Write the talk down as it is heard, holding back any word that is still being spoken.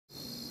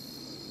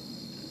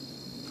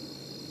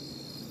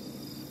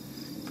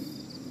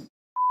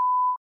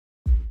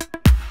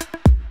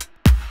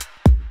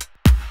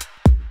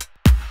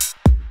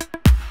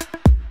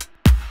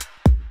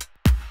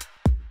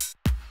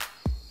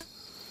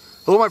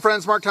Hello my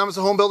friends, Mark Thomas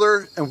the Home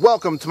Builder, and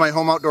welcome to my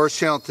Home Outdoors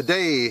channel.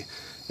 Today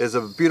is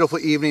a beautiful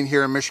evening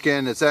here in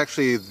Michigan. It's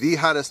actually the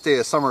hottest day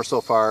of summer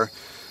so far,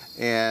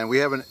 and we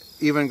haven't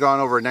even gone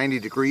over 90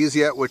 degrees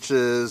yet, which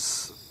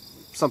is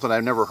something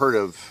I've never heard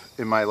of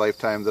in my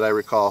lifetime that I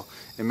recall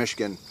in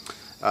Michigan.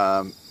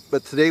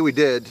 But today we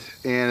did,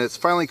 and it's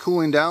finally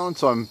cooling down,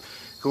 so I'm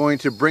going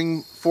to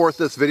bring forth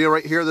this video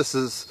right here. This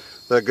is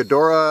the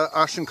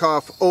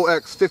Ochsenkopf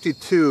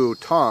OX52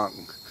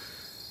 Tong.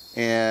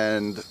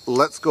 And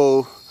let's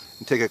go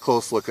and take a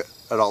close look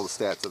at all the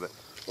stats of it.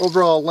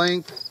 Overall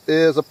length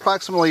is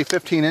approximately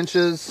 15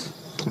 inches.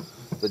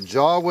 The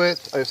jaw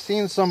width, I've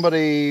seen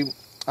somebody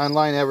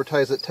online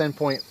advertise at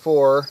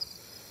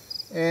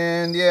 10.4,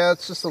 and yeah,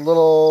 it's just a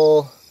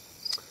little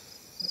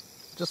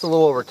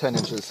over 10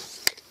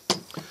 inches.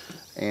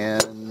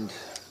 And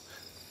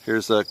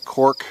here's a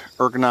cork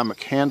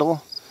ergonomic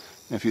handle.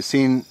 And if you've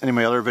seen any of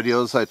my other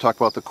videos, I talk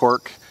about the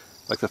cork,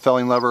 like the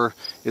felling lever.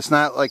 It's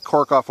not like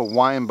cork off a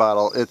wine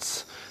bottle.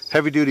 It's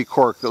heavy-duty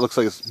cork that looks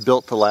like it's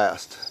built to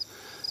last.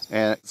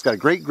 And it's got a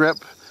great grip,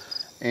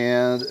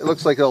 and it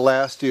looks like it'll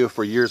last you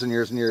for years and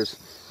years and years.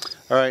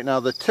 Alright, now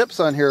the tips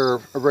on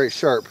here are very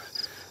sharp.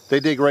 They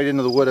dig right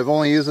into the wood. I've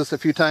only used this a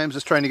few times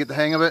just trying to get the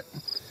hang of it.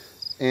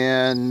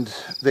 And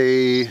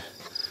they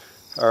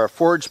are a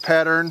forged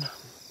pattern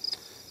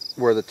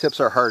where the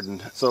tips are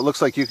hardened. So it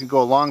looks like you can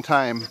go a long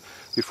time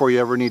before you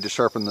ever need to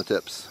sharpen the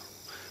tips.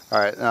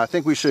 Alright, now I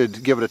think we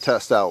should give it a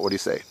test out. What do you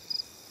say?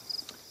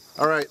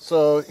 Alright,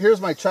 so here's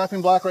my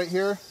chopping block right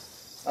here.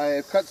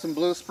 I've cut some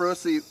blue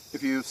spruce.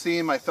 If you've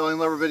seen my felling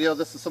lever video,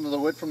 this is some of the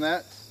wood from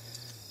that.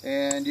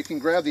 And you can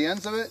grab the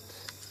ends of it.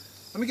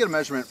 Let me get a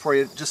measurement for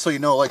you, just so you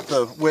know, like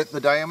the width, the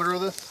diameter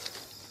of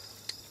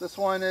this. This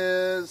one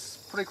is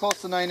pretty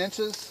close to 9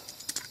 inches.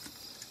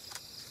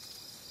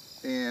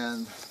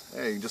 And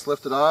hey, you can just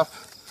lift it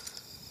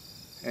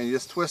off and you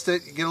just twist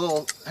it. You get a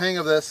little hang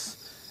of this,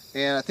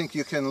 and I think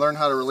you can learn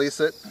how to release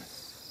it.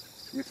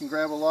 You can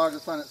grab a log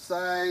that's on its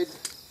side.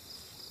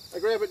 I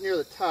grab it near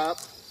the top.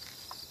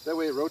 That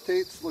way it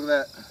rotates. Look at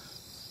that.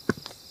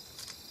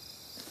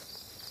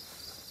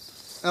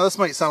 Now this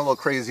might sound a little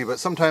crazy, but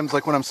sometimes,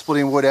 like when I'm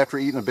splitting wood after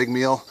eating a big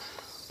meal,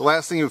 the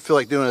last thing you feel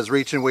like doing is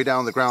reaching way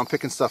down the ground,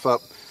 picking stuff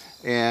up.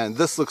 And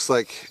this looks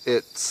like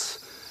it's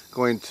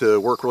going to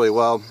work really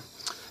well.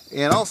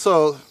 And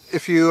also,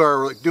 if you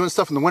are doing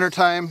stuff in the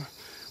wintertime,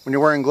 when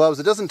you're wearing gloves,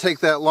 it doesn't take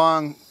that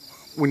long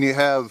when you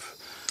have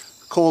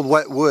cold,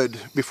 wet wood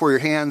before your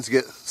hands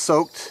get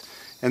soaked.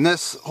 And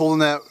this, holding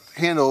that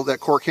handle, that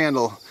cork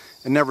handle,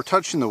 and never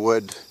touching the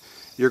wood,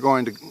 you're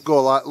going to go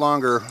a lot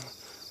longer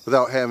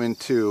without having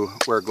to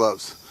wear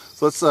gloves.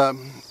 So let's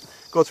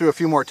go through a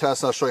few more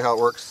tests. I'll show you how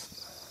it works.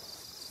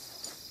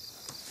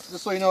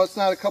 Just so you know, it's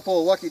not a couple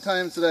of lucky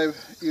times that I've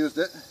used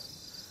it.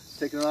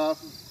 Taking it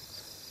off.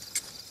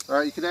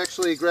 Alright, you can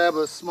actually grab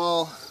a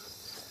small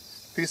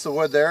piece of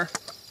wood there,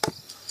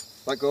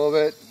 let go of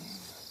it.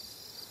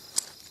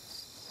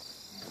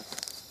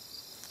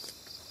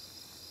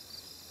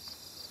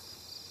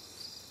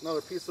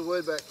 Another piece of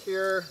wood back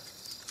here.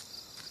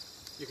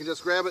 You can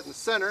just grab it in the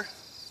center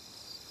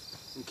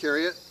and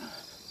carry it.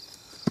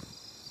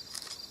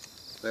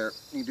 There,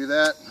 you can do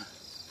that.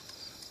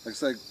 Like I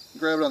said,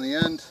 grab it on the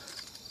end.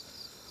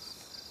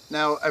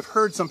 Now, I've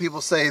heard some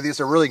people say these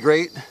are really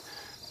great,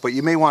 but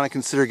you may want to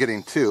consider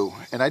getting two.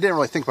 And I didn't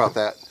really think about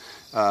that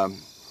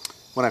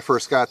when I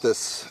first got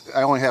this.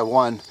 I only have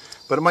one,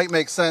 but it might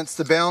make sense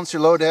to balance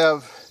your load to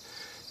have,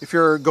 if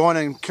you're going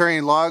and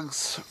carrying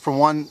logs from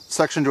one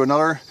section to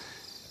another,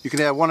 you can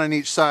have one on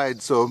each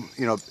side, so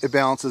you know it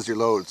balances your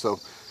load. So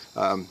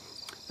not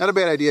a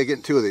bad idea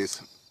getting two of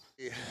these.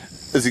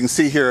 As you can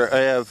see here, I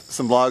have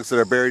some logs that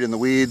are buried in the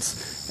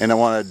weeds, and I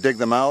want to dig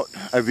them out.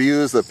 I've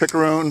used the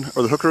picaroon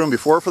or the hookaroon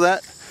before for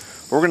that.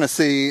 We're going to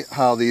see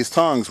how these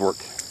tongs work.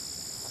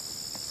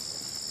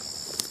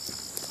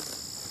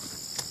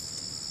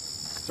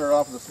 Start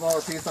off with a smaller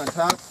piece on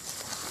top.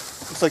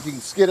 Looks like you can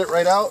skid it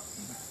right out.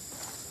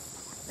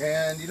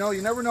 And you know,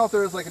 you never know if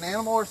there's like an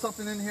animal or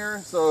something in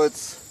here, so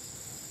it's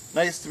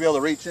nice to be able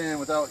to reach in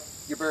without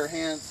your bare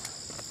hands.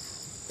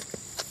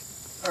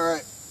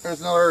 Alright,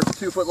 there's another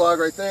 2-foot log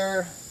right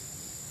there.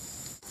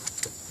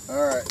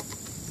 Alright,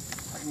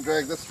 I can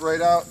drag this right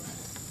out.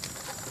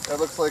 That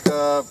looks like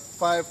a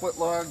 5-foot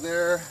log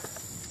there.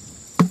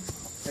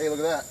 Hey, look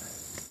at that.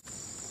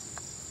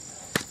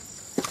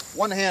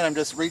 One hand, I'm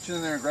just reaching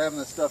in there and grabbing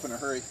this stuff in a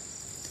hurry.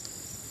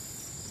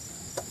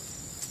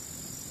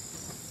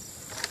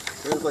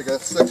 There's like a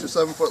 6 or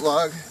 7-foot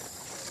log.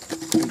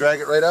 You can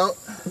drag it right out.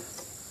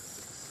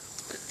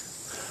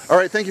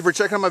 Alright, thank you for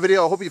checking out my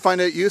video. I hope you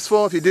find it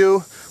useful. If you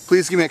do,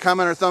 please give me a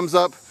comment or thumbs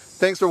up.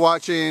 Thanks for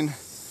watching.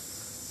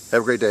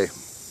 Have a great day.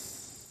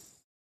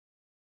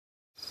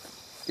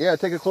 Yeah,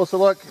 take a closer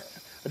look.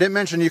 I didn't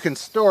mention you can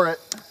store it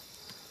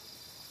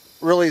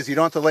real easy. You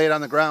don't have to lay it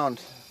on the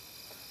ground.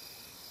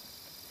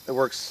 It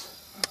works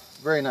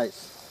very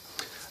nice.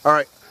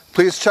 Alright,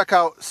 please check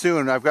out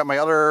soon. I've got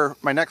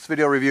my next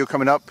video review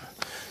coming up.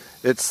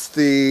 It's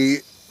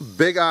the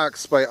Big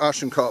Ox by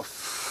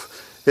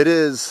Ochsenkopf. It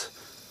is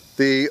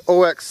The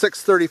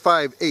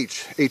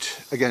OX635H. H,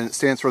 again, it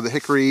stands for the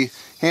hickory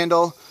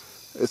handle.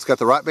 It's got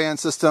the rot band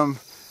system,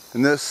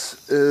 and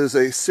this is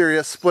a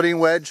serious splitting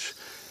wedge.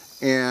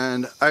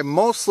 And I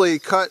mostly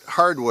cut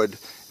hardwood,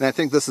 and I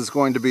think this is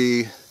going to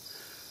be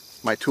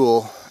my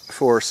tool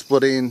for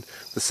splitting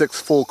the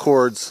 6 full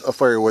cords of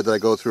firewood that I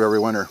go through every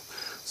winter.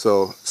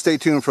 So stay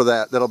tuned for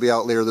that. That'll be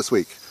out later this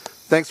week.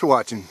 Thanks for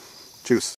watching. Tschüss.